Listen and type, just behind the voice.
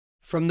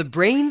From the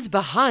brains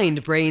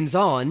behind Brains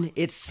On,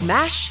 it's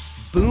Smash,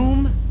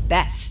 Boom,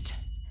 Best.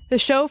 The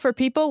show for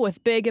people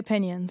with big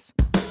opinions.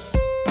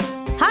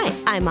 Hi,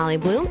 I'm Molly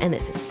Bloom, and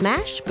this is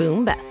Smash,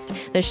 Boom, Best,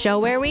 the show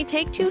where we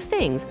take two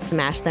things,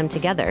 smash them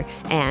together,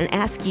 and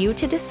ask you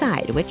to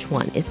decide which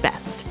one is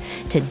best.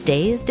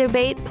 Today's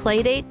debate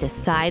playdate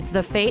decides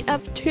the fate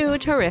of two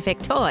terrific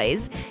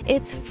toys.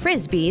 It's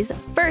Frisbees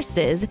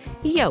versus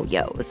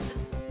Yo-yos.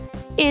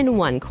 In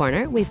one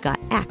corner, we've got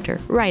actor,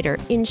 writer,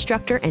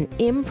 instructor, and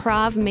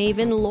improv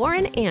maven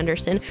Lauren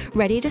Anderson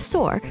ready to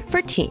soar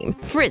for Team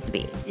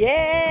Frisbee.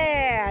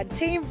 Yeah!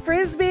 Team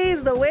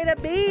Frisbee's the way to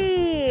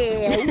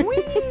be!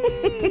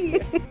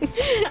 Whee!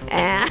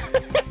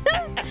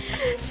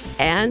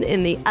 And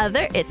in the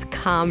other, it's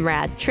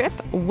Comrade Trip,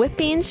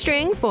 whipping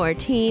string for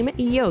Team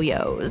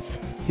Yo-yos.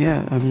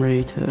 Yeah, I'm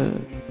ready to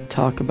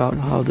talk about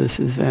how this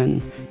is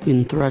an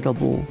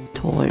incredible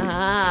toy.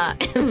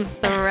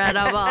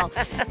 Incredible.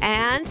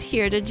 And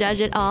here to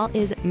judge it all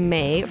is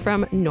May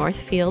from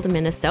Northfield,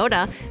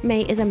 Minnesota.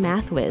 May is a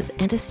math whiz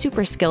and a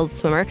super skilled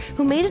swimmer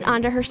who made it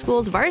onto her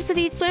school's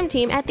varsity swim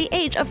team at the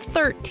age of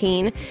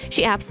 13.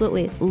 She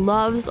absolutely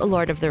loves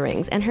Lord of the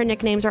Rings, and her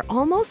nicknames are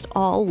almost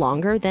all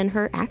longer than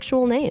her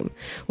actual name.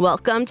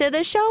 Welcome to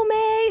the show,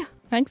 May.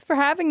 Thanks for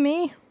having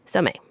me.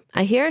 So, May,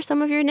 I hear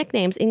some of your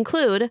nicknames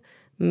include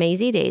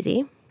Maisie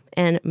Daisy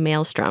and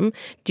Maelstrom.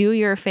 Do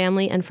your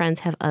family and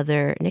friends have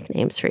other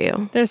nicknames for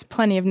you? There's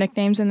plenty of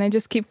nicknames, and they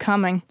just keep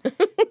coming.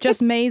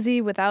 Just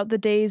Maisie without the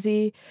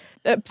Daisy.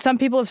 Some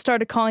people have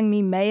started calling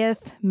me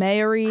Mayeth,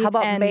 Mayori. How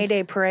about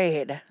Mayday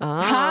Parade?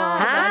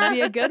 That'd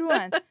be a good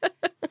one.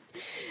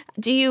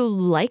 Do you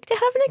like to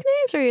have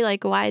nicknames, or are you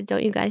like, why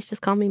don't you guys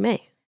just call me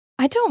May?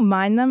 I don't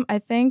mind them. I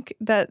think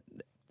that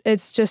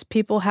it's just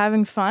people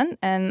having fun,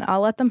 and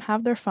I'll let them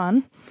have their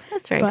fun.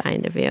 That's very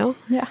kind of you.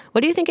 Yeah.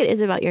 What do you think it is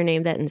about your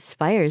name that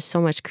inspires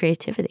so much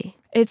creativity?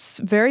 It's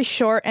very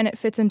short, and it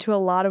fits into a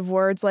lot of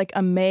words like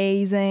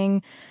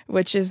amazing,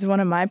 which is one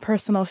of my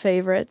personal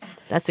favorites.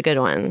 That's a good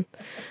one.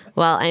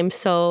 Well, I'm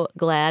so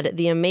glad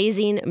the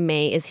amazing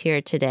May is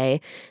here today.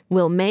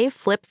 Will May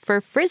flip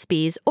for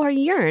Frisbees or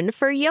yearn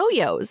for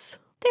yo-yos?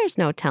 There's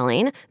no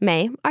telling.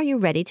 May, are you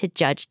ready to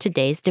judge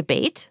today's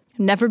debate?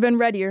 Never been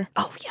readier.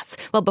 Oh, yes.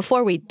 Well,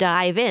 before we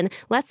dive in,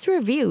 let's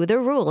review the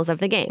rules of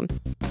the game.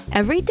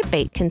 Every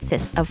debate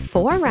consists of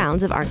 4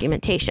 rounds of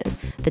argumentation: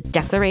 the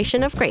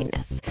declaration of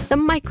greatness, the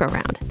micro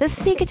round, the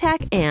sneak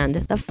attack, and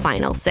the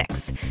final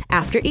 6.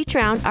 After each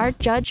round, our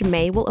judge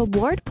May will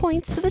award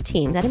points to the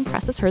team that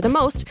impresses her the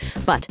most,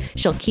 but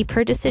she'll keep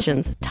her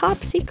decisions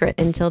top secret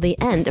until the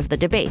end of the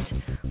debate.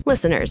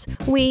 Listeners,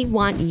 we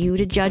want you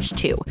to judge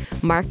too.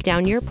 Mark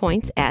down your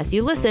points as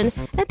you listen.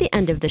 At the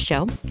end of the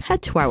show,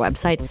 head to our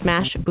website,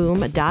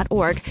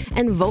 smashboom.org,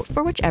 and vote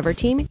for whichever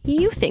team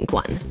you think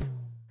won.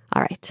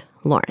 All right,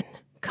 Lauren,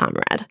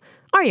 comrade,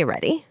 are you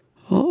ready?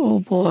 Oh,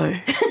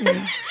 boy.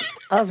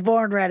 I was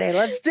born ready.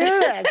 Let's do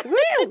this.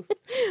 Woo!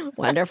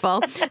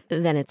 Wonderful.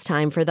 Then it's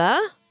time for the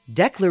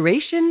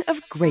Declaration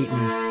of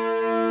Greatness.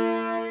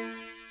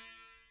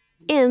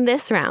 In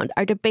this round,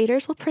 our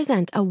debaters will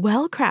present a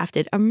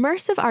well-crafted,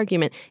 immersive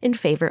argument in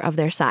favor of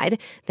their side.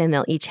 Then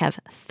they'll each have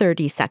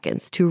 30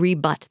 seconds to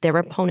rebut their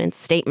opponent's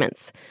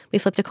statements. We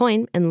flipped a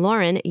coin, and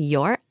Lauren,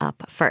 you're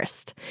up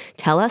first.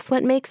 Tell us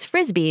what makes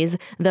Frisbees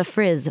the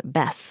Frizz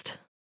best.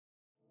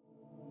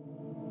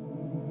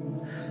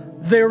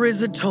 There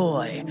is a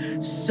toy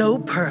so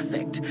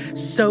perfect,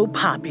 so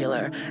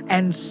popular,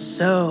 and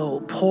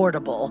so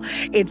portable.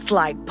 It's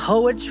like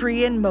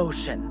poetry in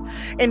motion.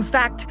 In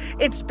fact,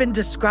 it's been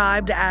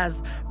described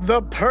as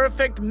the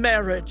perfect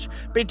marriage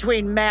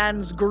between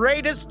man's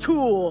greatest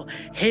tool,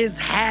 his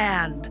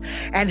hand,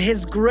 and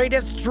his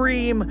greatest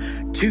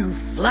dream to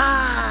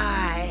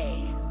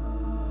fly.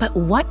 But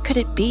what could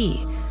it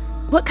be?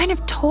 What kind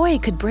of toy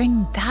could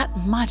bring that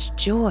much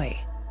joy?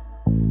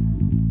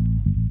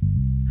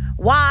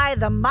 Why,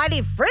 the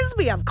mighty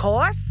Frisbee, of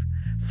course.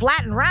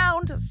 Flat and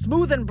round,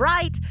 smooth and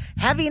bright,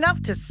 heavy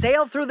enough to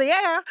sail through the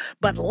air,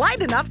 but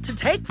light enough to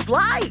take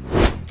flight.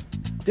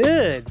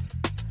 Dude,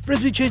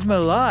 Frisbee changed my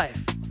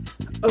life.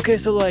 Okay,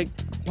 so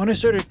when I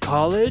started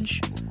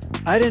college,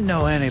 I didn't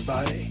know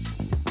anybody.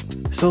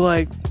 So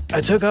I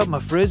took out my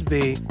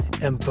Frisbee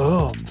and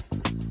boom,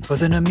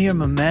 within a mere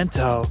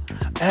memento,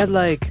 I had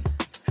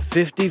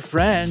 50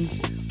 friends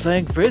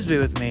playing Frisbee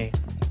with me.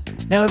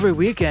 Now every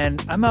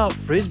weekend, I'm out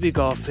Frisbee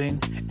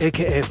golfing,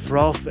 aka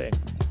frolfing.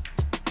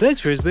 Thanks,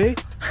 Frisbee.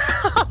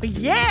 Oh,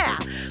 yeah.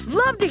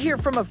 Love to hear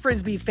from a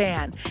Frisbee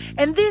fan.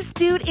 And this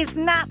dude is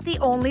not the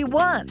only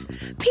one.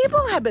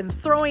 People have been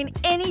throwing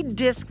any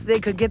disc they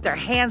could get their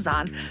hands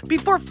on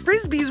before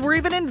Frisbees were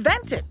even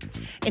invented.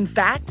 In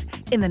fact,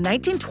 in the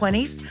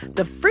 1920s,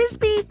 the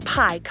Frisbee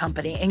Pie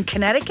Company in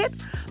Connecticut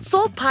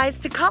sold pies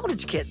to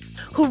college kids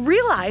who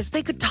realized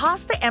they could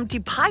toss the empty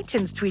pie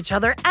tins to each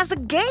other as a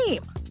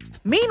game.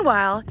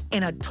 Meanwhile,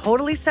 in a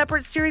totally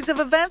separate series of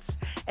events,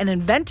 an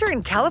inventor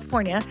in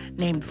California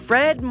named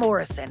Fred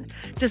Morrison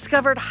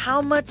discovered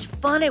how much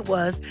fun it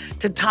was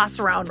to toss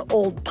around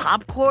old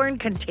popcorn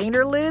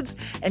container lids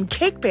and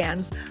cake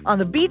pans on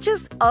the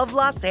beaches of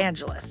Los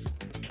Angeles.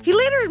 He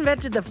later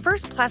invented the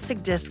first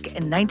plastic disc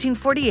in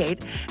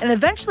 1948 and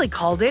eventually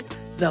called it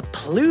the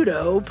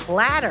Pluto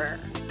Platter.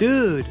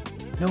 Dude,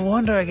 no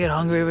wonder I get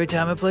hungry every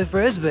time I play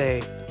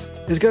Frisbee.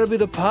 There's gotta be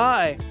the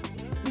pie,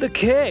 the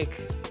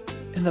cake,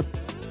 and the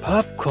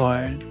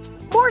popcorn.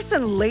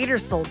 Morrison later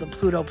sold the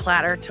Pluto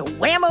Platter to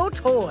Whammo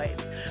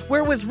Toys,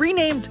 where it was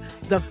renamed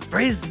the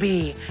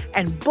Frisbee,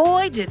 and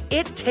boy did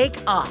it take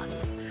off.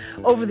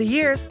 Over the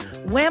years,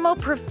 Whammo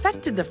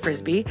perfected the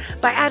Frisbee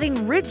by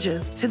adding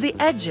ridges to the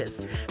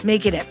edges,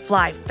 making it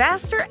fly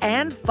faster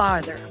and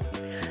farther.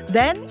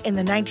 Then, in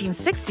the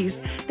 1960s,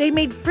 they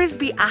made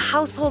Frisbee a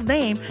household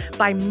name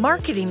by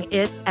marketing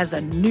it as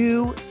a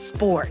new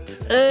sport.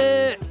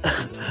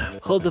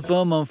 Hold the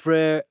phone, mon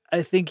frere.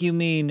 I think you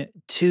mean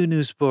two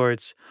new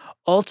sports.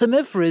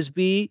 Ultimate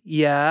Frisbee,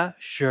 yeah,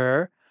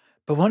 sure.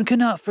 But one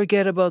cannot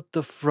forget about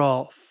the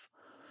frolf.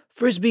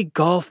 Frisbee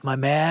golf, my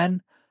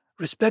man.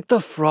 Respect the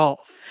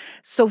frolf.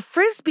 So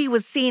Frisbee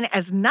was seen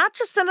as not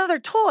just another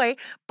toy,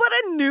 but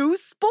a new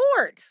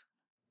sport.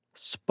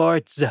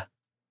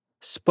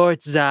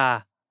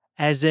 Sportza,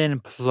 as in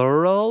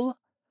plural,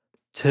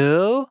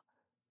 two,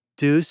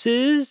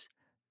 deuces,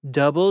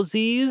 double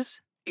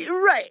Z's.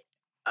 Right,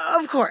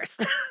 of course.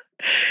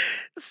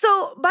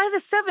 So by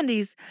the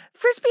 70s,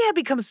 Frisbee had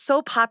become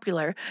so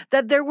popular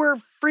that there were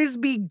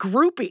Frisbee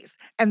groupies,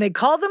 and they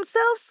called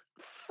themselves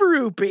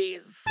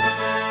Froupies.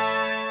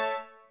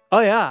 Oh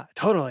yeah,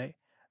 totally.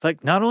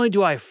 Like, not only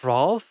do I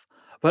frolf,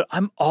 but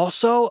I'm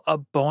also a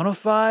bona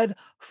fide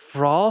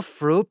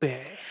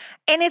frolf-froopie.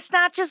 And it's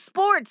not just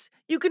sports.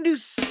 You can do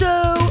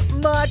so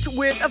much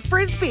with a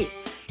Frisbee.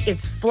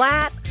 It's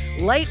flat,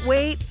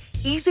 lightweight,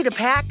 easy to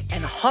pack,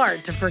 and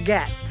hard to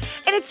forget.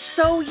 And it's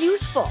so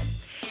useful.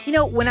 You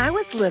know, when I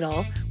was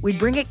little, we'd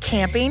bring it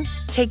camping,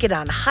 take it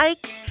on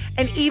hikes,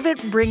 and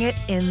even bring it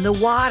in the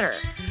water.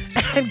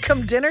 And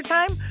come dinner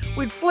time,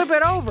 we'd flip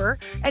it over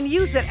and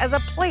use it as a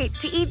plate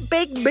to eat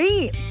baked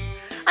beans.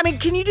 I mean,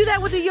 can you do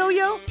that with a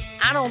yo-yo?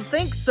 I don't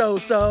think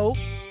so.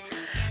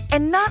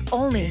 And not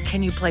only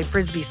can you play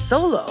Frisbee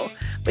solo,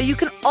 but you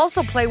can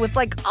also play with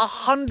like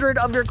 100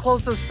 of your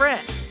closest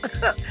friends.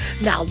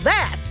 Now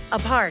that's a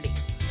party.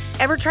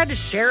 Ever tried to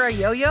share a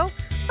yo-yo?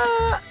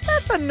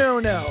 That's a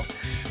no-no.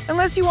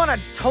 Unless you want a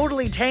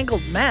totally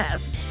tangled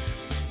mess.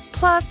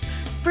 Plus,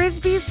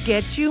 Frisbees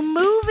get you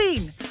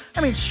moving.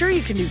 I mean, sure,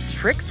 you can do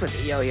tricks with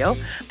a yo-yo,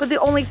 but the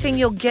only thing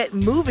you'll get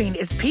moving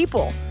is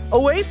people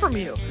away from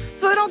you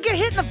so they don't get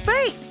hit in the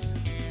face.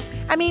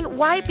 I mean,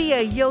 why be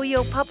a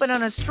yo-yo puppet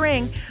on a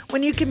string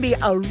when you can be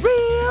a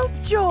real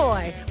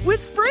joy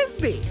with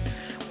Frisbee?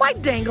 Why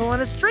dangle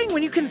on a string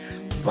when you can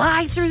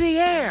fly through the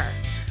air?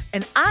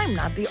 And I'm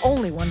not the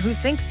only one who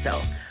thinks so.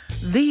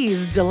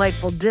 These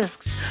delightful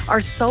discs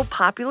are so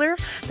popular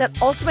that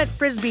Ultimate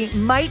Frisbee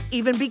might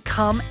even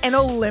become an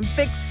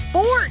Olympic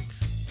sport.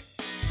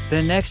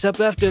 Then next up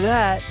after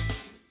that,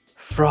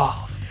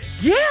 frolf.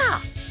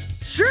 Yeah,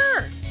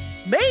 sure,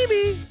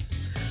 maybe.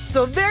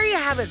 So there you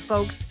have it,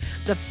 folks.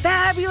 The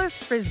fabulous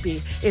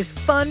Frisbee is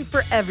fun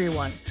for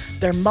everyone.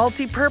 They're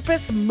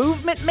multi-purpose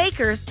movement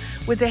makers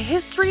with a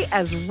history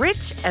as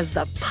rich as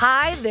the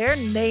pie they're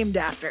named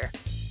after.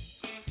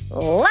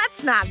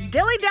 Let's not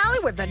dilly-dally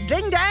with the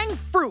ding-dang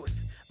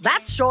fruth.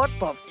 That's short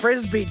for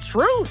Frisbee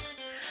truth.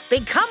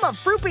 Become a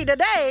Froopie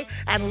today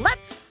and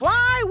let's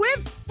fly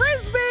with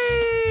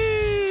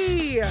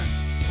Frisbee!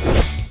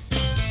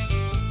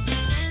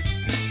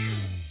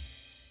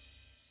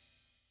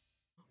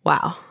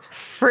 Wow.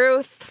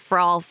 Fruth,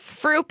 frolf,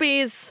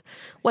 Froupies.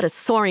 What a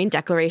soaring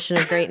declaration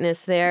of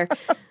greatness there.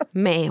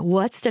 May,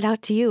 what stood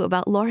out to you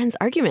about Lauren's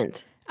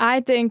argument? I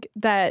think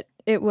that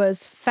it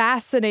was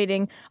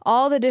fascinating,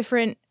 all the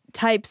different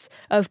types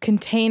of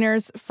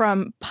containers,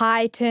 from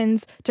pie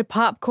tins to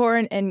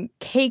popcorn and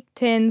cake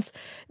tins,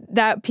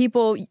 that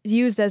people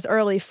used as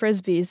early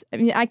Frisbees. I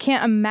mean, I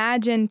can't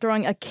imagine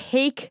throwing a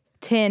cake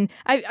tin.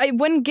 I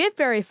wouldn't get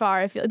very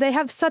far. I feel they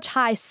have such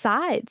high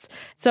sides.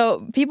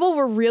 So people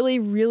were really,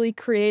 really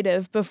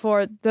creative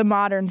before the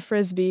modern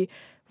Frisbee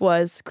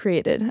was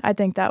created. I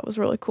think that was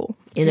really cool.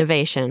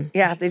 Innovation.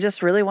 Yeah, they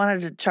just really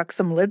wanted to chuck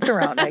some lids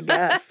around, I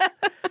guess.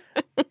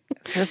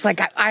 Just like,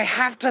 I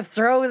have to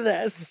throw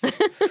this.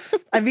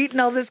 I've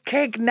eaten all this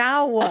cake,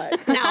 now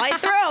what? Now I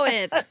throw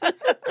it.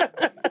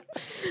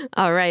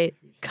 All right,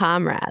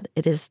 comrade,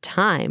 it is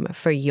time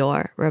for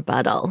your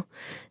rebuttal.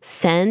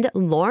 Send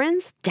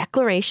Lauren's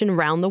declaration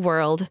round the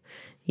world.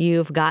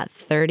 You've got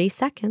 30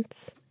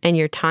 seconds, and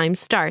your time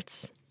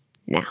starts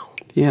now.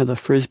 Yeah, the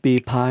Frisbee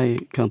Pie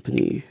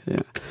Company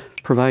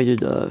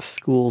provided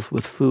schools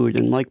with food,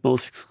 and like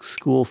most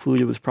school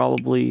food, it was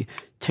probably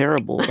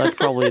terrible. That's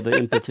probably the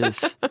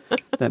impetus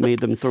that made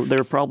them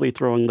they're probably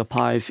throwing the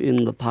pies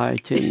in the pie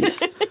tins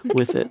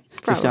with it,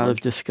 just out of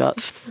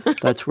disgust.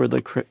 That's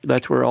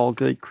where all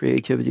good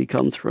creativity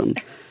comes from.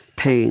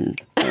 Pain.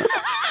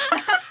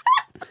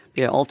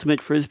 Yeah, ultimate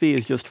Frisbee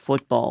is just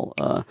football.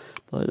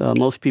 But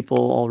most people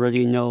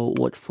already know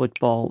what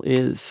football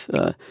is.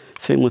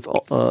 Same with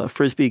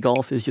Frisbee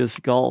golf is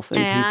just golf, and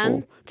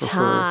people prefer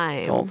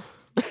time. golf.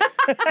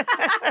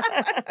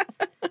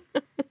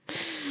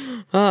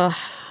 Oh,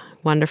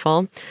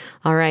 wonderful.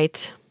 All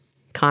right,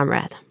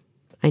 comrade,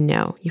 I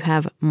know you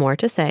have more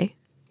to say.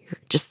 You're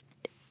just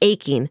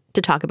aching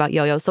to talk about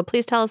yo-yos, so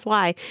please tell us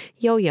why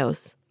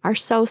yo-yos are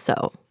so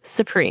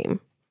supreme.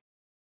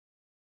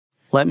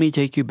 Let me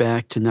take you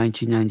back to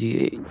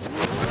 1998.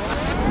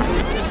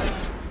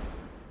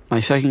 My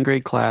second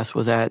grade class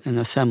was at an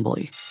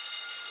assembly.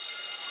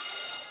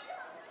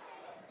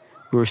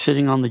 We were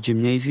sitting on the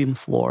gymnasium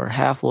floor,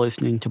 half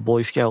listening to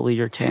Boy Scout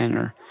leader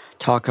Tanner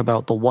talk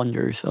about the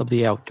wonders of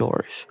the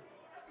outdoors.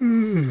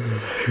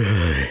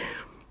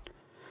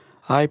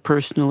 I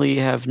personally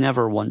have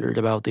never wondered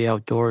about the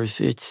outdoors.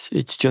 It's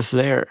just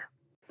there.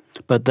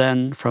 But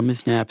then, from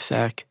his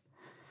knapsack,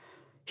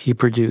 he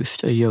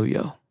produced a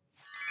yo-yo.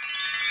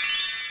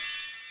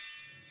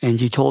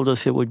 And he told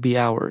us it would be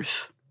ours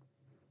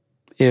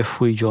if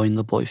we joined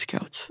the Boy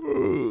Scouts.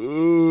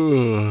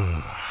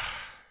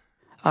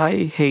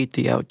 I hate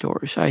the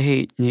outdoors. I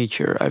hate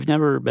nature. I've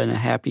never been a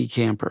happy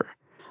camper,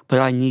 but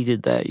I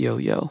needed that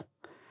yo-yo.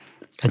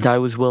 And I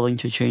was willing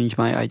to change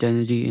my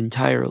identity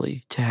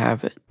entirely to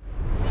have it.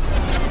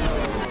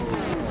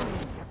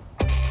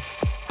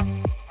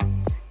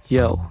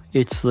 Yo,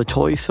 it's the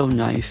toy so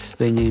nice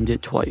they named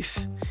it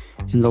twice.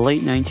 In the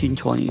late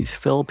 1920s,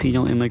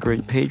 Filipino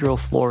immigrant Pedro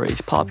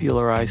Flores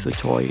popularized the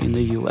toy in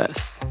the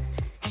U.S.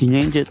 He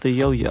named it the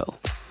yo-yo,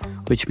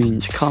 which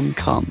means come,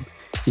 come,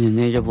 in the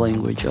native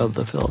language of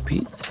the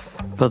Philippines.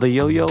 But the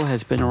yo-yo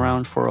has been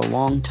around for a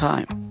long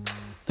time.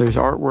 There's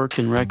artwork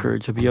and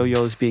records of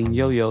yo-yos being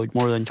yo-yoed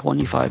more than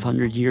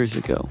 2,500 years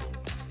ago.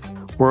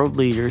 World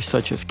leaders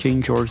such as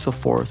King George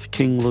IV,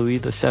 King Louis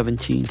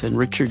XVII, and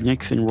Richard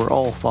Nixon were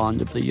all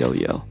fond of the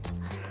yo-yo.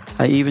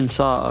 I even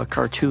saw a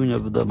cartoon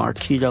of the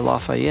Marquis de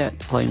Lafayette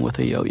playing with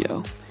a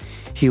yo-yo.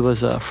 He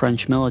was a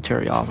French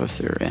military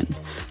officer and,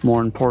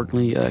 more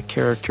importantly, a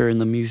character in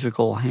the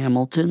musical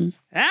Hamilton.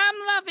 I'm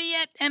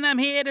Lafayette, and I'm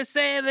here to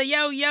say the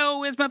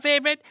yo-yo is my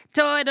favorite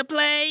toy to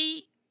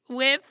play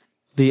with.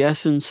 The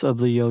essence of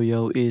the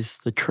yo-yo is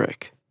the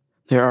trick.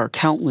 There are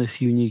countless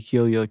unique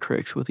yo-yo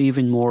tricks with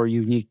even more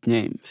unique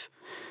names.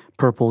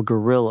 Purple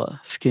Gorilla,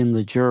 Skin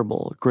the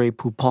Gerbil, Grey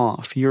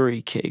Poupon,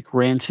 Fury Cake,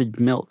 Rancid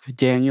Milk,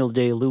 Daniel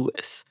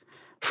Day-Lewis.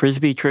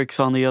 Frisbee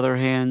tricks, on the other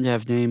hand,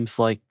 have names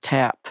like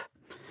Tap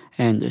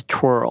and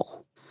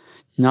Twirl.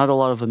 Not a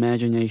lot of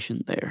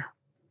imagination there.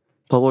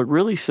 But what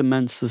really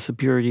cements the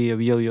superiority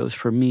of yo-yos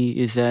for me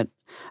is that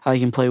I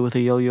can play with a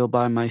yo-yo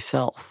by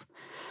myself.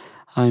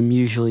 I'm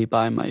usually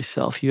by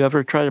myself. You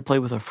ever try to play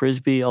with a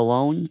Frisbee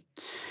alone?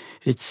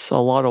 It's a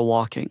lot of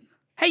walking.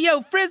 Hey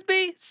yo,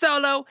 Frisbee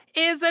solo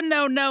is a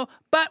no-no,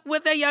 but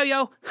with a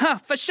yo-yo,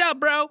 for sure,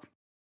 bro.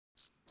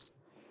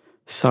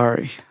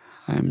 Sorry,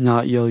 I'm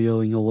not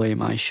yo-yoing away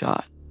my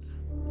shot.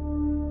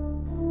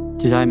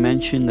 Did I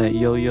mention that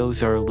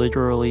yo-yos are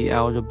literally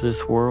out of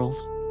this world?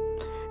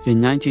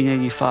 In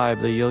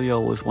 1985, the yo-yo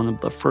was one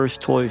of the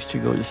first toys to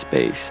go to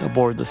space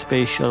aboard the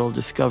Space Shuttle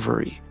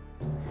Discovery.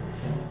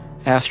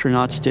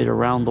 Astronauts did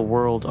around the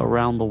world.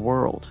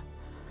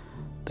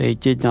 They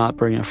did not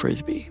bring a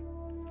Frisbee.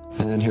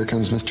 And here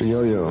comes Mr.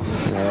 Yo-Yo.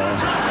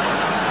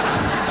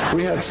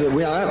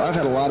 I've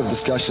had a lot of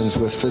discussions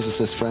with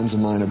physicist friends of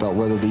mine about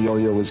whether the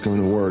yo-yo was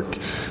going to work,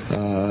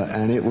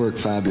 and it worked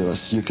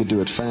fabulous. You could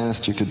do it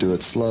fast, you could do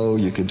it slow,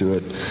 you could do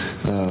it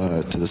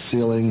to the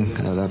ceiling.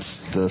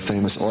 That's the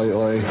famous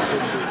oi-oi.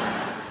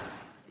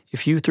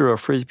 If you threw a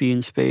Frisbee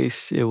in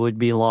space, it would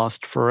be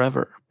lost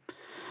forever,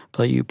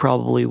 but you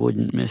probably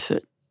wouldn't miss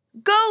it.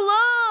 Go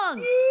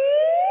long!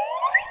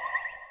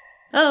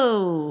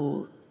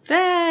 Oh,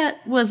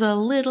 that was a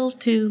little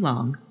too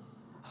long.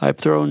 I've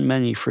thrown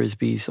many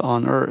Frisbees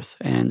on Earth,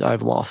 and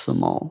I've lost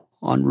them all.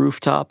 On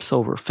rooftops,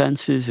 over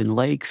fences, and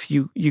lakes,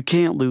 you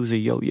can't lose a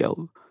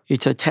yo-yo.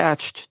 It's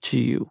attached to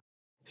you.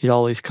 It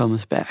always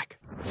comes back.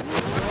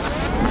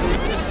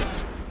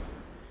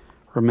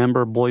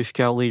 Remember Boy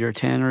Scout leader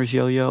Tanner's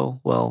yo-yo?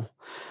 Well,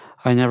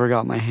 I never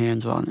got my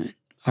hands on it.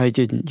 I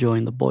didn't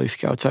join the Boy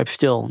Scouts. I've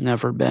still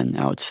never been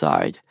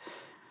outside.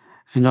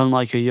 And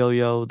unlike a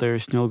yo-yo,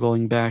 there's no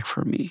going back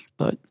for me.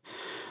 But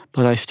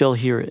I still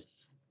hear it.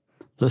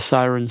 The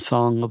siren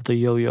song of the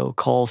yo-yo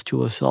calls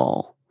to us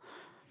all,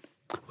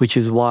 which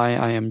is why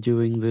I am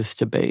doing this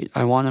debate.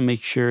 I want to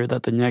make sure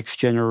that the next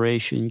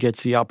generation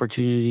gets the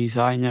opportunities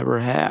I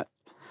never had.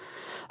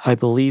 I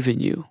believe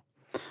in you.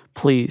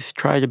 Please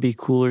try to be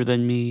cooler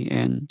than me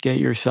and get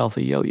yourself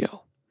a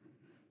yo-yo.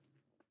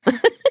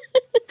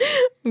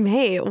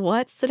 May,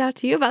 what stood out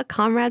to you about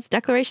Comrade's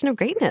declaration of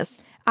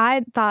greatness?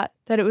 I thought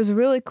that it was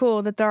really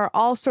cool that there are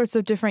all sorts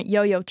of different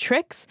yo-yo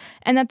tricks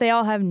and that they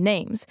all have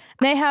names.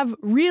 They have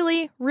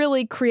really,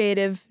 really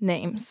creative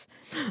names.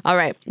 All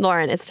right,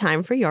 Lauren, it's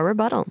time for your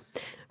rebuttal.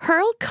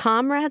 Hurl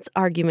Comrade's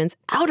arguments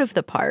out of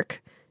the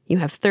park. You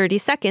have 30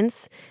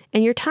 seconds,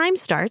 and your time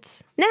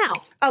starts now.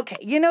 Okay,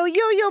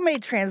 yo-yo may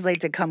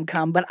translate to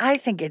come, but I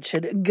think it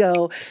should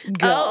go.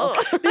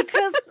 Oh.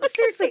 Because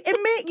seriously,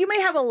 you may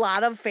have a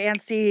lot of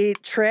fancy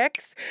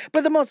tricks,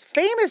 but the most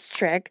famous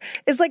trick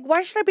is like,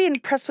 why should I be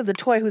impressed with a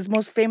toy whose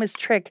most famous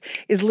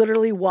trick is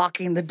literally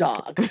walking the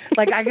dog?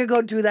 Like, I could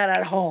go do that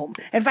at home.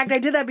 In fact, I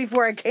did that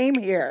before I came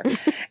here.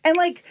 And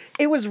like,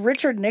 it was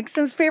Richard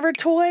Nixon's favorite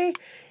toy.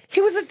 He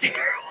was a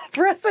terrible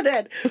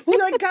president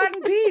who got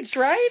impeached,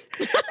 right?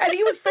 And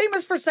he was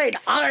famous for saying,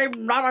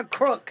 "I'm not a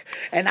crook."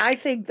 And I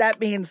think that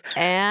means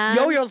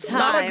yo-yo's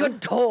not a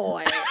good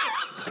toy.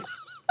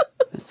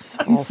 It's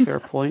all fair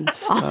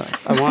points.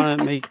 I want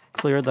to make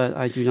clear that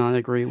I do not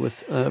agree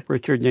with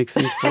Richard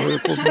Nixon's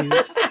political views.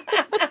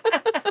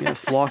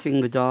 Yes, walking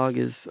the dog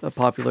is a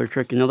popular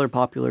trick. Another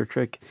popular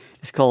trick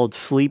is called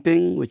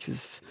sleeping, which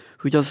is,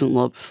 who doesn't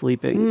love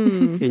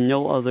sleeping? In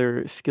no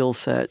other skill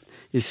set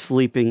is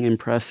sleeping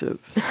impressive.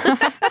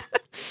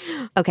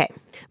 Okay,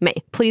 May,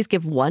 please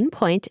give 1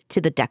 point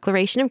to the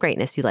declaration of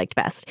greatness you liked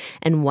best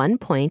and 1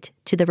 point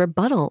to the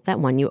rebuttal that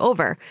won you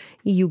over.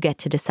 You get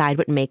to decide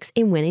what makes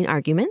a winning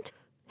argument.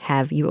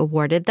 Have you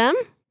awarded them?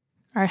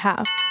 I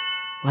have.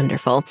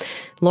 Wonderful.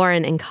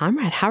 Lauren and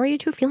Comrade, how are you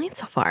two feeling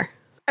so far?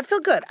 I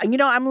feel good.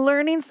 I'm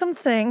learning some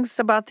things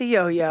about the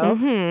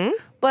yo-yo,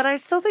 but I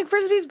still think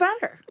Frisbee's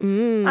better.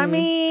 I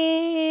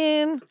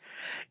mean,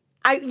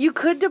 you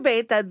could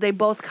debate that they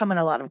both come in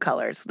a lot of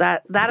colors.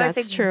 That I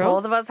think true.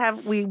 Both of us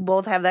have. We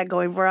both have that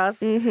going for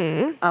us,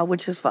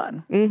 which is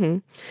fun.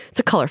 It's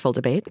a colorful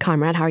debate.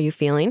 Comrade, how are you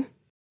feeling?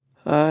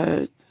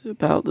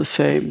 About the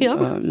same. Yep.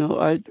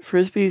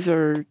 Frisbees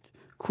are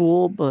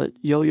cool, but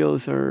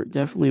yo-yos are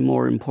definitely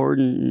more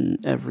important in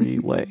every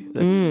way.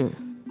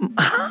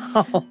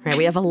 Right,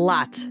 we have a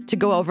lot to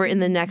go over in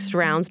the next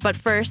rounds, but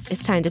first,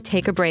 it's time to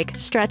take a break,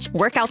 stretch,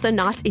 work out the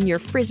knots in your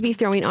Frisbee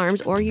throwing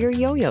arms or your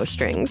yo-yo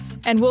strings.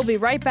 And we'll be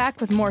right back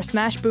with more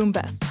Smash Boom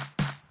Best.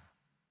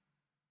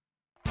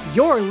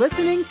 You're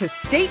listening to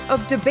State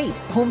of Debate,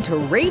 home to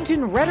rage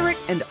and rhetoric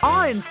and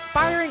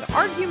awe-inspiring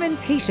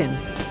argumentation.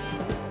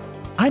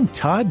 I'm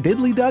Todd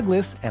Diddley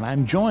Douglas, and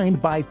I'm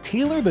joined by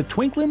Taylor the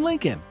Twinklin'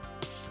 Lincoln.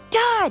 Psst,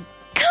 Todd,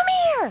 come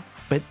here!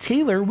 But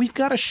Taylor, we've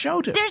got a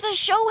show to... There's a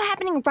show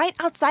happening right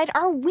outside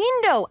our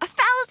window. A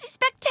fallacy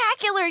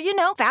spectacular,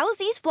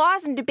 fallacies,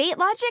 flaws, and debate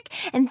logic.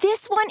 And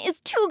this one is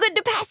too good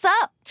to pass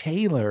up.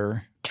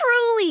 Taylor...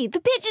 Truly,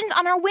 the pigeons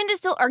on our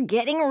windowsill are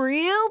getting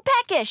real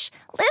peckish.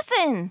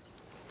 Listen.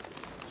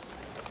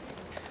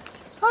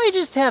 I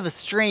just have a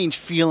strange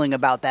feeling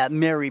about that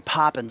Mary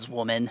Poppins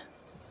woman.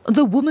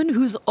 The woman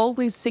who's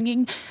always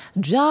singing,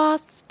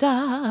 "Just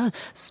a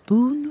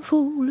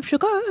spoonful of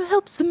sugar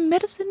helps the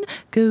medicine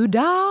go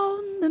down,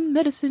 the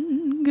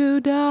medicine go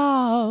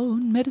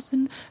down,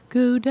 medicine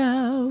go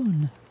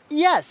down."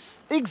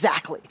 Yes,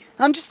 exactly.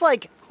 I'm just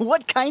like,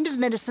 what kind of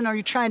medicine are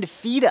you trying to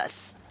feed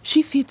us?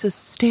 She feeds us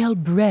stale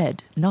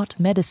bread, not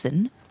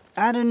medicine.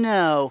 I don't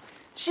know.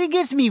 She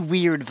gives me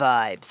weird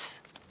vibes.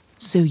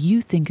 So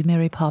you think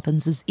Mary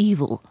Poppins is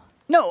evil?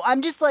 No,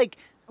 I'm just like...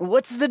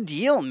 What's the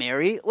deal,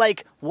 Mary?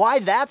 Like, why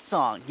that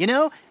song,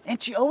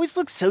 And she always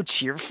looks so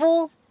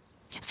cheerful.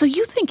 So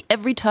you think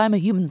every time a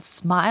human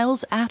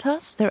smiles at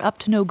us, they're up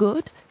to no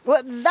good?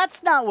 Well,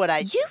 that's not what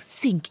You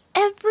think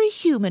every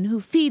human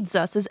who feeds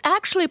us is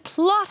actually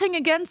plotting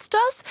against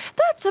us?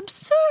 That's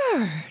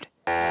absurd.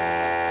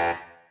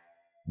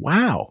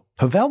 Wow,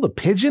 Pavel the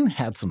Pigeon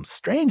had some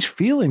strange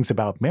feelings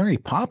about Mary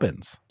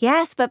Poppins.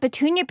 Yes, but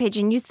Petunia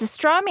Pigeon used the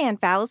straw man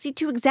fallacy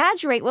to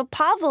exaggerate what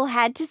Pavel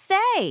had to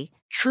say.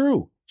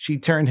 True. She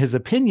turned his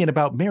opinion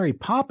about Mary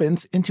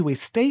Poppins into a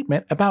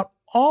statement about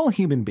all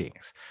human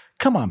beings.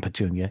 Come on,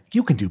 Petunia,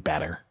 you can do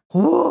better.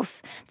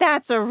 Woof,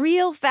 that's a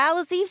real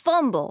fallacy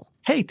fumble.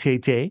 Hey,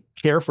 Tay-Tay,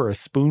 care for a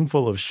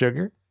spoonful of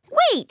sugar?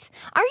 Wait,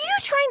 are you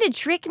trying to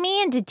trick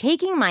me into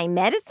taking my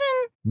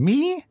medicine?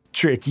 Me?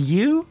 Trick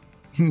you?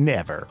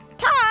 Never.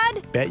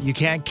 Todd! Bet you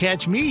can't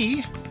catch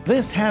me.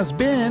 This has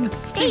been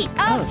State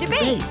of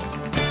Debate.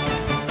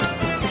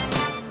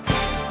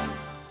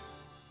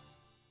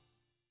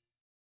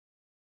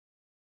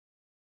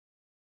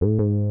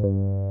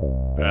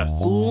 Best.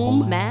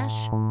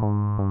 Smash.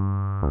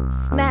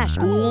 Smash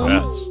Boom.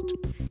 Best.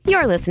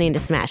 You're listening to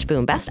Smash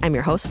Boom Best. I'm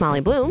your host, Molly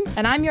Bloom.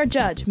 And I'm your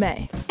judge,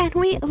 May. And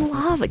we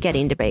love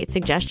getting debate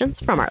suggestions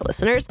from our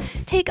listeners.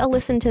 Take a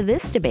listen to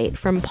this debate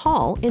from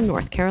Paul in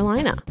North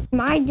Carolina.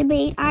 My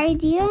debate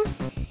idea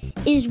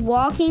is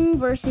walking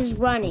versus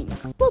running.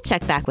 We'll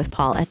check back with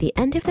Paul at the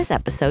end of this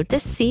episode to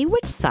see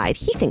which side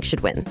he thinks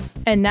should win.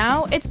 And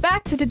now it's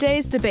back to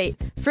today's debate,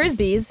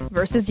 Frisbees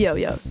versus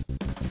yo-yos.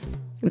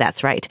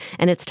 That's right.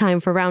 And it's time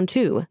for round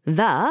 2,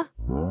 the...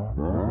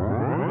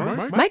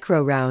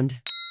 Micro round.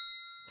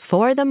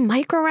 For the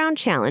micro round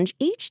challenge,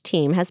 each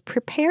team has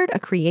prepared a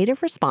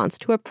creative response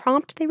to a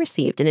prompt they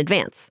received in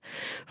advance.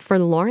 For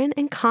Lauren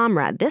and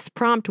Comrade, this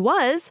prompt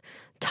was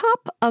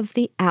top of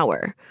the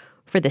hour.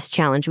 For this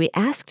challenge, we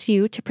asked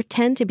you to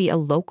pretend to be a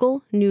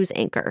local news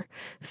anchor.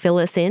 Fill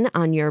us in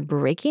on your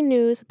breaking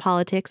news,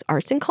 politics,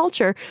 arts and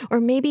culture,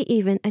 or maybe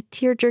even a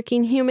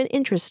tear-jerking human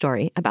interest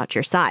story about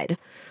your side.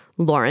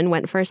 Lauren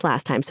went first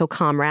last time, so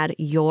comrade,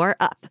 you're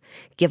up.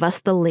 Give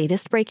us the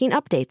latest breaking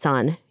updates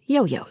on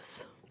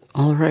yo-yos.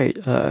 All right.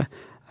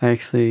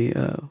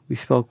 We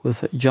spoke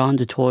with John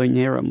DeToy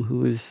Narum,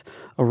 who is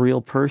a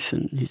real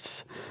person.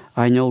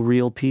 I know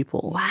real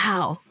people.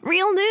 Wow.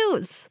 Real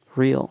news.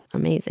 Real.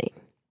 Amazing.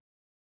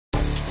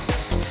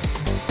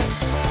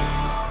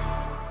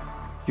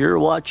 You're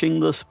watching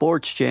the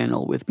Sports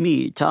Channel with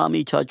me,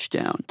 Tommy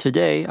Touchdown.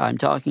 Today, I'm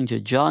talking to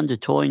John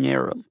DeToy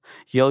Narum,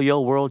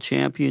 yo-yo world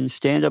champion,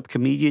 stand-up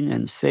comedian,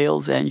 and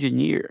sales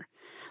engineer.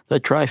 The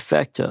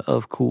trifecta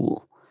of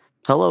cool.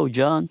 Hello,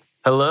 John.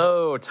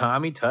 Hello,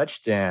 Tommy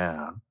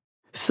Touchdown.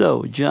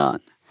 So, John,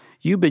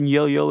 you've been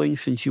yo-yoing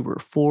since you were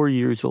 4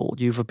 years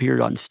old. You've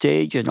appeared on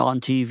stage and on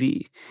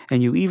TV,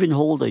 and you even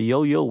hold a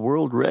yo-yo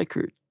world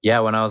record. Yeah,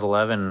 when I was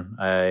 11,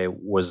 I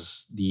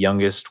was the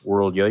youngest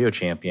world yo-yo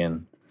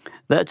champion.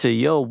 That's a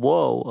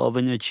yo-whoa of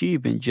an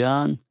achievement,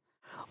 John.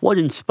 What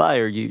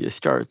inspired you to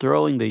start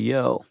throwing the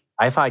yo?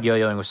 I thought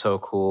yo-yoing was so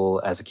cool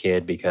as a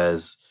kid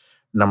because,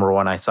 number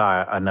one, I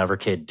saw another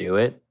kid do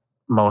it.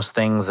 Most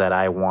things that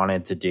I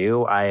wanted to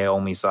do, I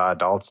only saw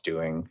adults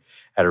doing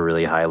at a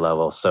really high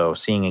level. So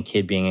seeing a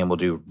kid being able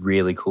to do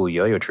really cool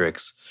yo-yo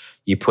tricks,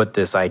 you put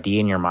this idea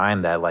in your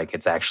mind that like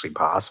it's actually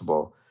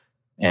possible.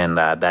 And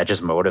that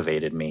just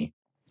motivated me.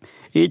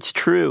 It's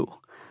true.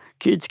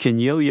 Kids can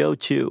yo-yo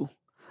too.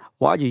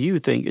 Why do you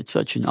think it's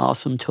such an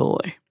awesome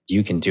toy?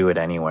 You can do it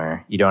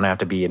anywhere. You don't have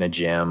to be in a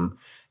gym.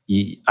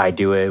 I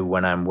do it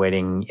when I'm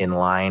waiting in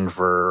line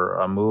for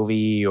a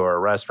movie or a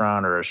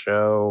restaurant or a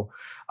show.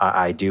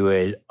 I do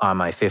it on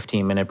my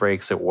 15-minute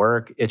breaks at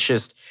work.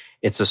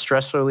 It's a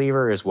stress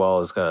reliever as well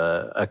as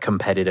a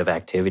competitive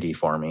activity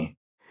for me.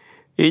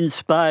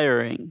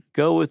 Inspiring.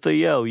 Go with the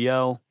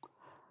yo-yo.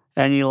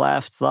 Any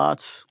last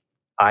thoughts?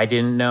 I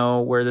didn't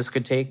know where this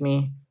could take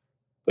me,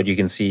 but you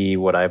can see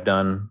what I've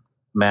done.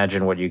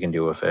 Imagine what you can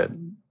do with it,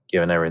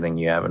 given everything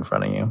you have in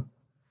front of you,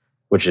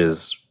 which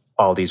is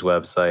all these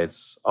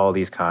websites, all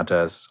these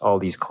contests, all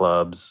these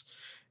clubs,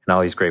 and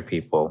all these great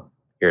people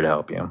here to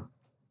help you.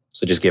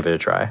 So just give it a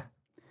try.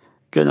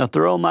 Gonna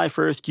throw my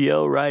first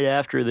yo right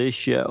after this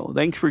show.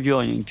 Thanks for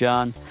joining,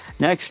 John.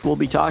 Next, we'll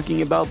be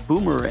talking about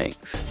boomerangs,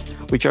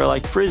 which are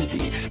like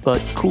Frisbees, but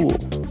cool.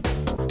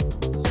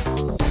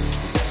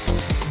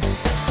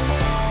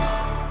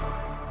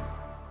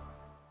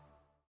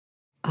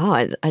 Oh,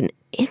 an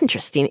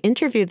interesting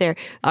interview there.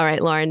 All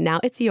right, Lauren, now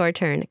it's your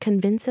turn.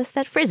 Convince us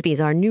that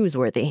Frisbees are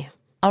newsworthy.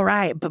 All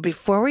right, but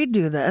before we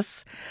do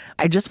this,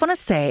 I just want to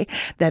say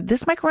that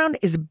this mic round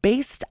is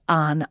based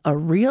on a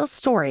real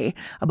story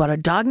about a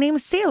dog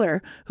named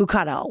Sailor who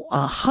caught a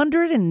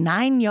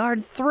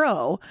 109-yard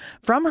throw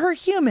from her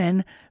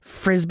human,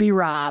 Frisbee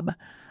Rob,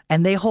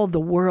 and they hold the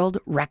world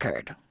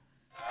record.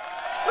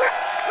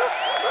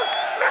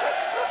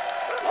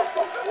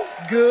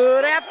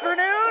 Good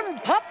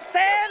afternoon, pups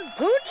and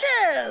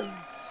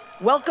pooches!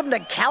 Welcome to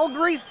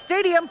Calgary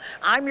Stadium.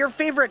 I'm your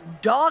favorite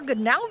dog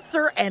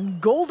announcer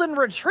and golden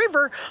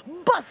retriever,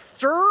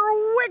 Buster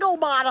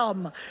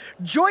Wigglebottom.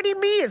 Joining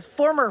me is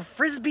former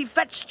Frisbee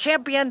fetch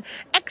champion,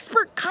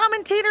 expert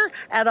commentator,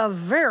 and a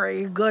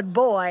very good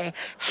boy,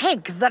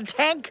 Hank the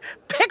Tank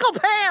Pickle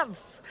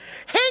Pants.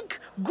 Hank,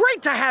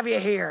 great to have you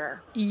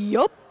here.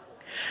 Yup.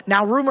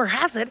 Now, rumor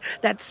has it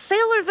that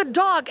Sailor the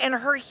dog and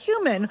her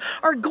human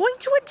are going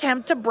to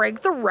attempt to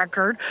break the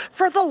record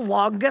for the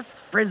longest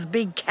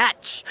Frisbee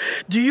catch.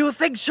 Do you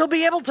think she'll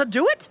be able to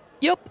do it?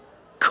 Yup.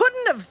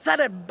 Couldn't have said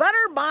it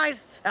better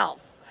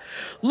myself.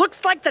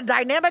 Looks like the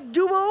dynamic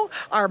duo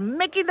are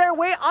making their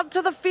way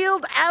onto the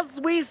field as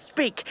we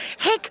speak.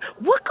 Hank,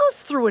 what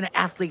goes through an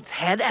athlete's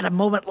head at a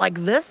moment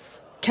like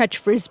this? Catch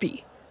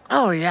Frisbee.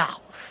 Oh, yeah.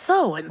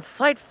 So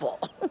insightful.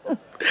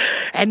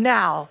 And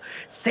now,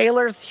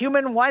 Sailor's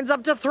human winds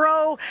up to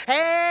throw,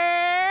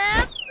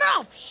 and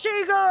off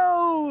she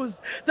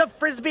goes! The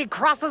Frisbee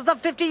crosses the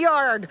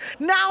 50-yard,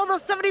 now the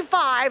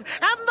 75,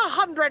 and the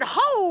 100.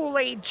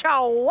 Holy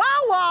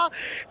chihuahua!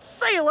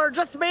 Sailor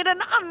just made an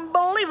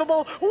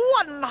unbelievable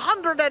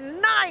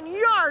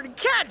 109-yard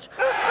catch!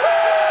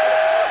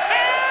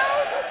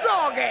 Hell,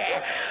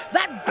 doggy!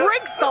 That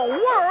breaks the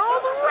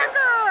world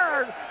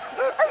record!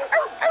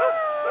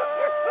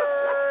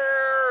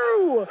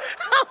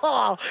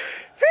 Oh,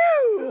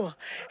 phew!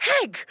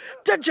 Hank,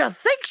 did you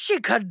think she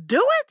could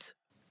do it?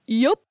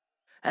 Yup.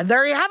 And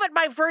there you have it,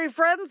 my furry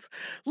friends.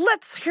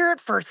 Let's hear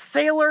it for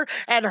Sailor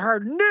and her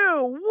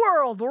new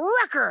world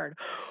record.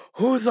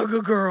 Who's a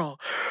good girl?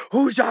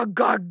 Who's a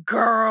good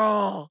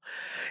girl?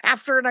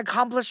 After an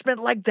accomplishment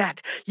like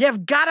that,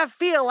 you've got to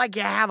feel like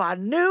you have a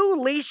new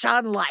leash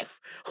on life.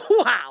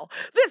 Wow,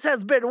 this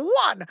has been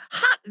one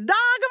hot dog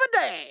of a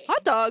day.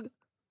 Hot dog?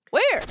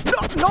 Where?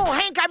 No,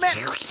 Hank, I meant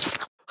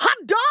hot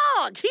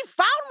dog. He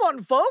found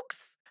one, folks.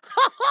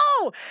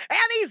 Ho-ho!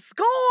 And he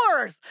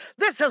scores!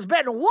 This has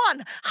been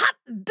one hot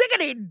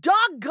diggity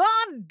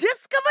doggone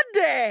disc of a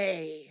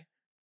day.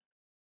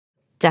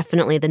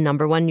 Definitely the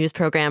 #1 news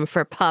program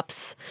for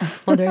pups.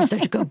 Well, they're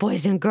such good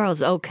boys and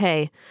girls.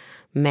 Okay.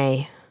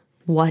 May,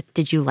 what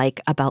did you like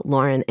about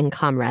Lauren and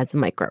Comrade's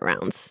micro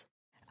rounds?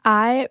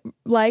 I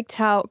liked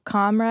how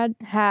Comrade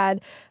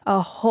had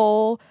a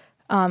whole,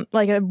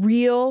 like a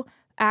real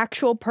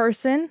actual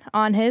person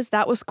on his.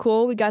 That was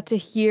cool. We got to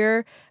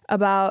hear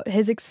about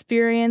his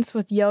experience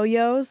with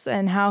yo-yos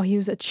and how he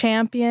was a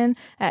champion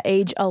at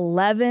age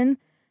 11.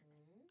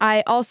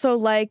 I also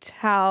liked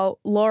how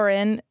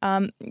Lauren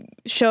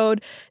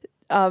showed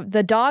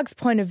the dog's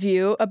point of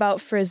view about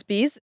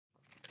Frisbees.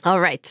 All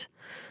right,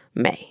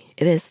 May,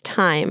 it is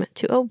time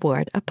to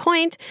award a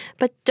point,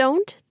 but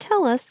don't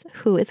tell us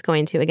who it's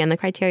going to. Again, the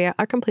criteria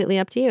are completely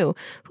up to you.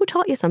 Who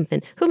taught you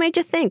something? Who made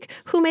you think?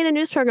 Who made a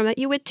news program that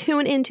you would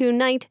tune into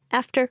night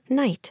after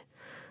night?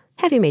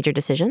 Have you made your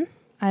decision?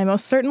 I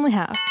most certainly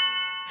have.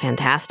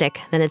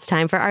 Fantastic. Then it's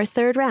time for our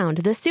third round,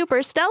 the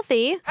super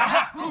stealthy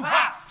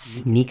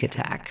Sneak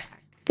attack.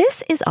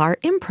 This is our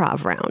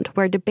improv round,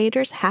 where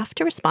debaters have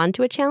to respond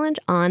to a challenge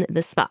on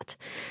the spot.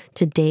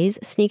 Today's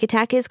sneak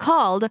attack is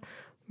called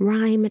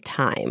Rhyme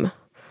Time.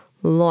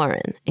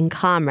 Lauren and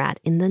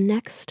Comrade, in the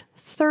next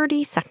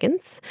 30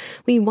 seconds,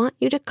 we want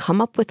you to come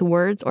up with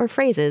words or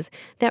phrases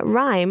that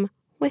rhyme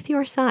with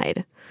your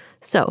side.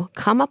 So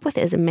come up with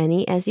as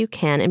many as you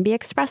can and be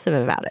expressive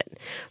about it.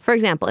 For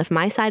example, if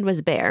my side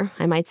was bear,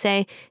 I might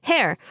say,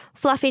 hair,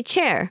 fluffy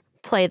chair,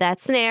 play that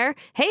snare,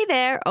 hey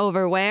there,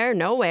 over where,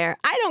 nowhere,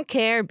 I don't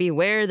care,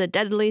 beware the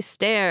deadly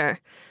stare.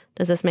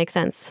 Does this make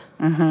sense?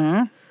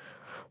 Mm-hmm.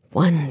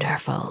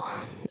 Wonderful.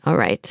 All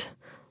right.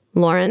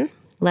 Lauren,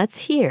 let's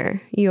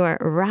hear your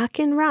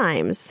rockin'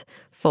 rhymes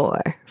for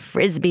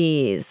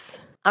Frisbees.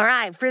 All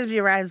right, Frisbee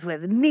rhymes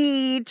with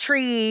knee,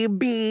 tree,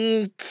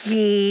 bee,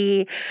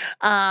 key,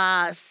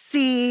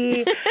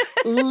 see,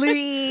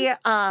 lee,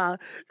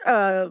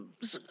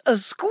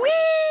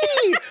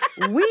 squee,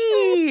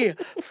 wee,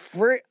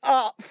 free,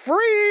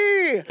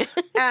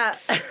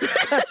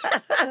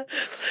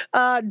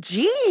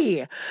 G,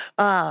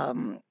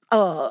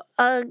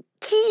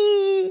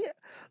 key.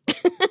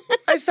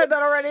 I said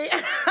that already.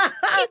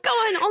 Keep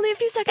going. Only a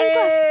few seconds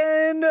left.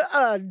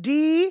 And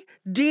D,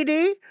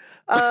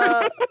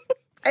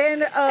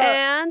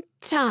 and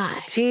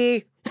time.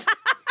 Tea.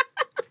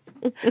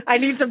 I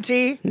need some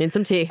tea. Need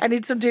some tea. I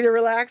need some tea to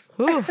relax.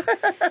 Ooh.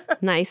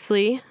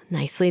 Nicely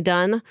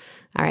done.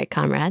 All right,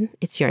 Comrade,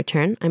 it's your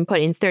turn. I'm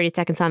putting 30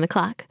 seconds on the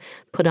clock.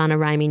 Put on a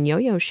rhyming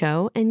yo-yo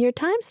show, and your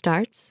time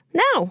starts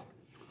now.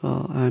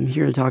 Well, I'm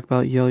here to talk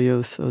about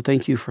yo-yos, so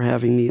thank you for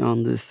having me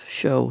on this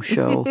show.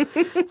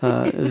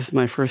 This is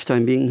my first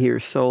time being here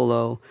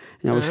solo,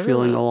 and I was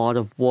feeling a lot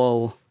of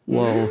whoa.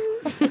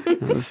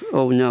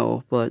 Oh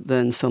no, but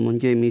then someone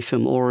gave me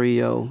some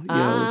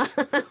Oreo-yos,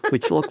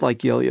 which look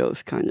like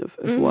yo-yos kind of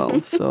as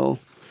well. So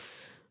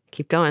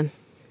keep going.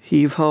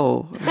 Heave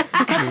ho.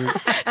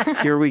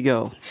 Here we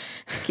go.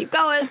 Keep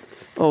going.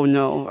 Oh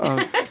no.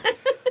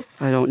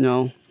 I don't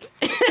know.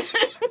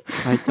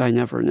 I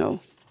never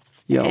know.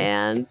 Yo.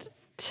 And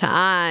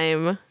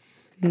time.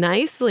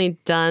 Nicely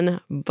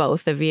done,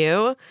 both of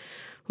you.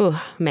 Ooh,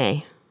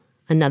 May,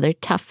 another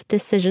tough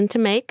decision to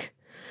make,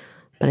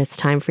 but it's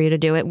time for you to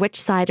do it. Which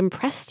side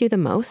impressed you the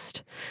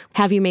most?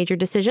 Have you made your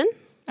decision?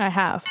 I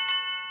have.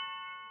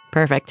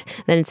 Perfect.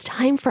 Then it's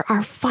time for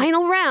our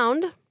final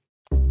round.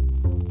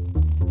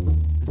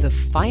 The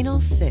final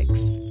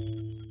 6.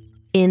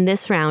 In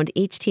this round,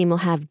 each team will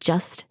have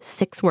just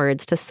 6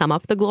 words to sum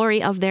up the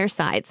glory of their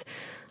sides.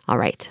 All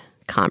right,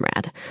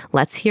 Comrade,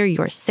 let's hear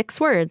your 6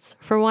 words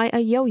for why a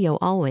yo-yo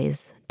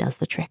always does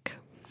the trick.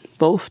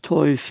 Both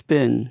toys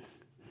spin,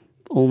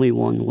 only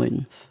one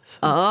wins.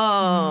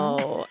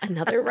 Oh,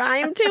 another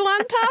rhyme too on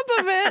top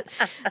of it.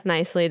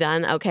 Nicely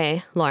done.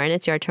 Okay, Lauren,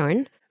 it's your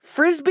turn.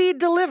 Frisbee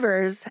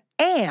delivers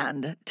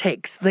and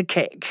takes the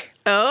cake.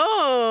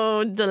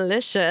 Oh,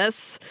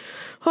 delicious.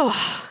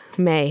 Oh,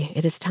 May,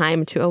 it is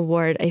time to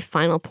award a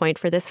final point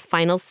for this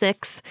final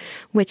 6.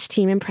 Which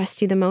team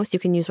impressed you the most? You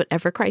can use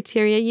whatever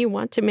criteria you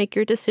want to make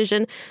your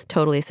decision.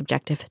 Totally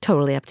subjective,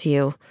 totally up to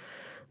you.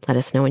 Let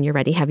us know when you're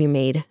ready. Have you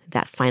made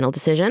that final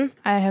decision?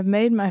 I have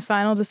made my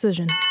final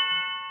decision.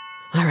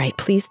 All right,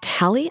 please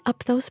tally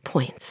up those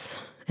points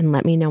and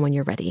let me know when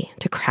you're ready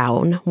to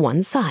crown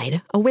one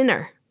side a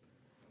winner.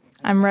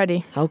 I'm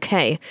ready.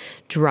 Okay,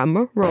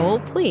 drum roll,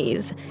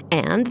 please.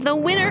 And the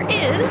winner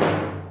is...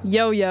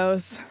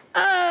 Yo-yos.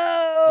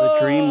 The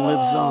dream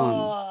lives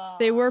on.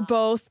 They were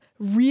both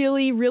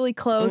really, really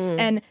close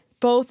and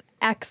both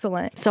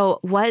excellent. So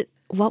what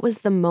was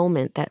the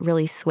moment that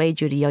really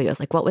swayed you to yo-yos?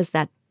 Like, what was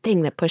that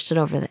thing that pushed it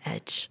over the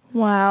edge?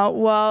 Wow.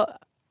 Well,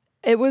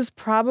 it was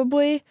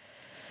probably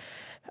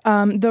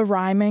the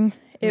rhyming.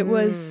 It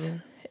was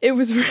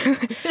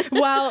really,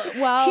 well.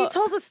 He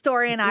told a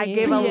story and I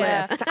gave a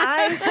list.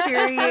 I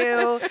hear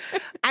you.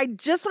 I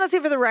just want to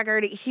say for the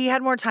record, he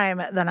had more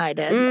time than I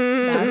did.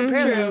 That's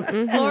true.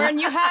 Lauren,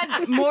 you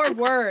had more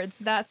words,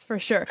 that's for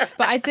sure.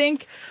 But I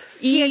think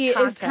E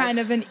is kind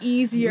of an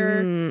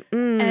easier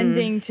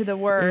ending to the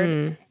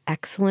word.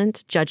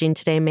 Excellent judging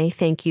today, May.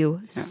 Thank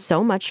you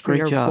so much for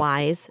your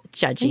wise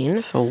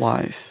judging. So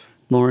wise.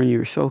 Lauren,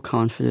 you're so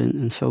confident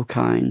and so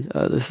kind.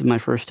 This is my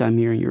first time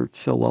here, and you're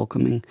so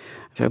welcoming.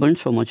 I learned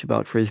so much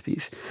about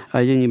Frisbees.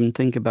 I didn't even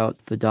think about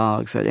the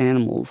dogs, that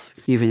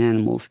even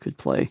animals could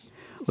play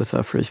with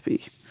a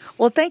Frisbee.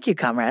 Well, thank you,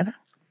 comrade.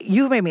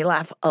 You made me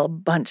laugh a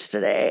bunch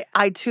today.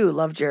 I, too,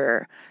 loved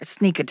your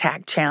sneak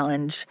attack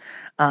challenge.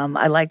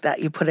 I like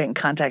that you put it in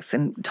context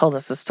and told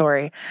us the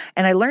story.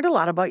 And I learned a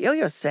lot about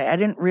yo-yos today. I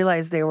didn't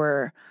realize they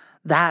were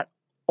that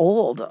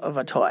old of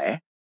a toy.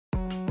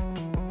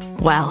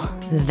 Well,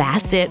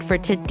 that's it for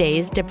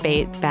today's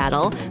debate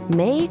battle.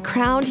 May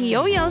crowned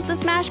yo-yos the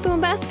Smash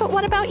Boom Best, but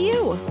what about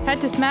you?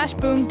 Head to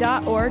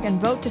smashboom.org and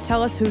vote to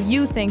tell us who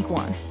you think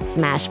won.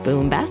 Smash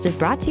Boom Best is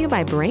brought to you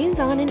by Brains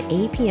On and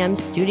APM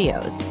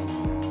Studios.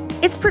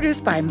 It's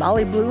produced by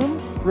Molly Bloom,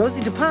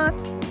 Rosie DuPont,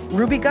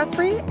 Ruby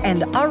Guthrie,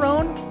 and our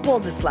own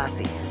Boldis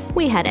Lassie.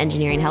 We had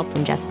engineering help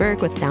from Jess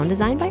Berg with sound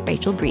design by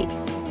Rachel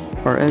Breeze.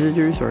 Our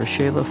editors are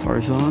Shayla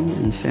Farzan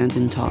and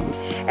Sandin Thomas.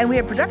 And we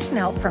had production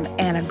help from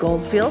Anna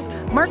Goldfield,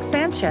 Mark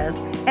Sanchez,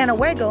 Anna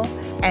Weigel,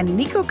 and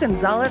Nico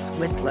Gonzalez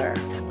Whistler.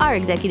 Our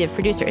executive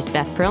producer is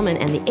Beth Perlman,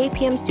 and the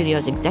APM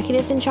Studios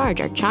executives in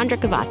charge are Chandra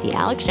Kavati,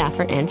 Alex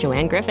Schaffer, and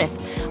Joanne Griffith.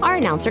 Our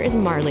announcer is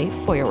Marley,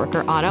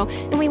 Feuerwerker Auto,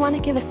 and we want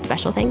to give a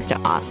special thanks to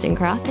Austin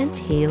Cross and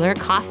Taylor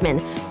Kaufman.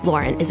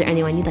 Lauren, is there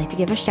anyone you'd like to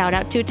give a shout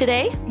out to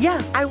today?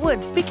 Yeah, I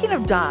would. Speaking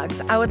of dogs,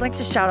 I would like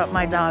to shout out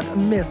my dog,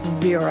 Miss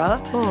Vera,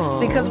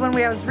 because when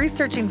I was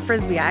researching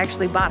Frisbee, I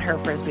actually bought her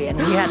Frisbee, and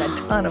we had a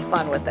ton of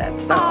fun with it.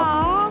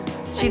 So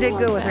she did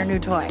good with her new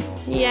toy.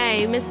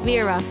 Yay, Miss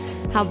Vera.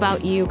 How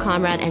about you,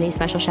 comrade? Any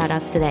special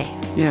shout-outs today?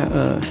 Yeah,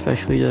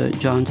 especially to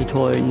John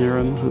Tatoy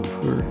Niram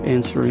for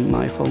answering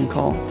my phone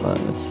call.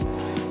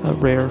 That's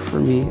rare for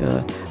me.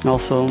 And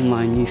also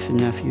my niece and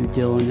nephew,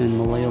 Dylan and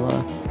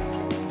Malayla.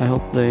 I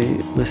hope they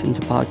listen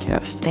to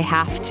podcasts. They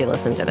have to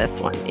listen to this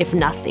one, if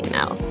nothing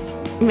else.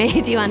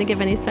 May, do you want to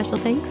give any special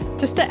thanks?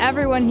 Just to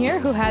everyone here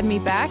who had me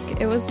back.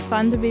 It was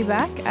fun to be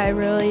back. I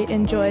really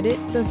enjoyed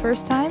it the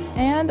first time,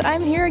 and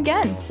I'm here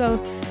again, so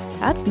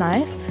that's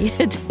nice. You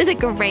did a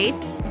great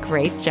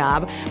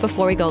job.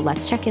 Before we go,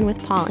 let's check in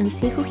with Paul and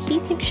see who he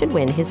thinks should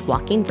win his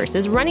walking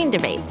versus running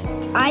debate.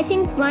 I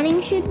think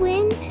running should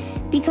win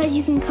because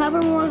you can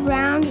cover more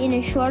ground in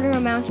a shorter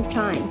amount of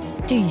time.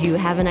 Do you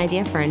have an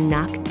idea for a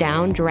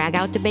knockdown,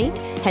 drag-out debate?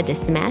 Head to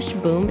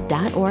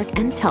smashboom.org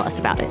and tell us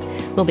about it.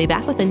 We'll be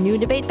back with a new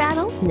debate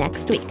battle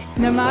next week.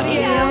 Namaste. See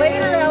you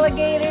later,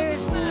 alligators.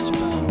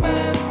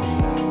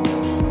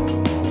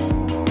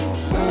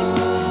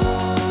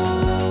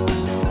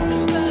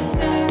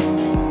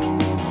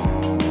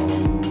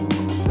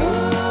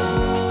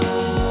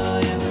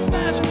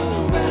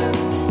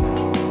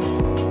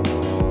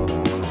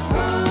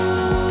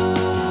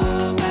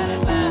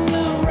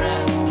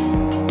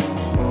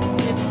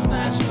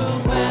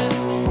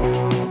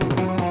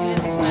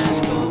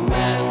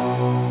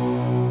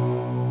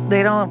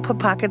 They don't put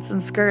pockets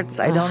in skirts.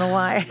 I don't know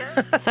why.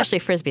 Especially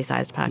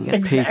Frisbee-sized pockets.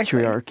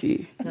 Exactly.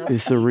 Patriarchy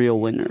is the real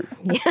winner.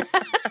 Yeah.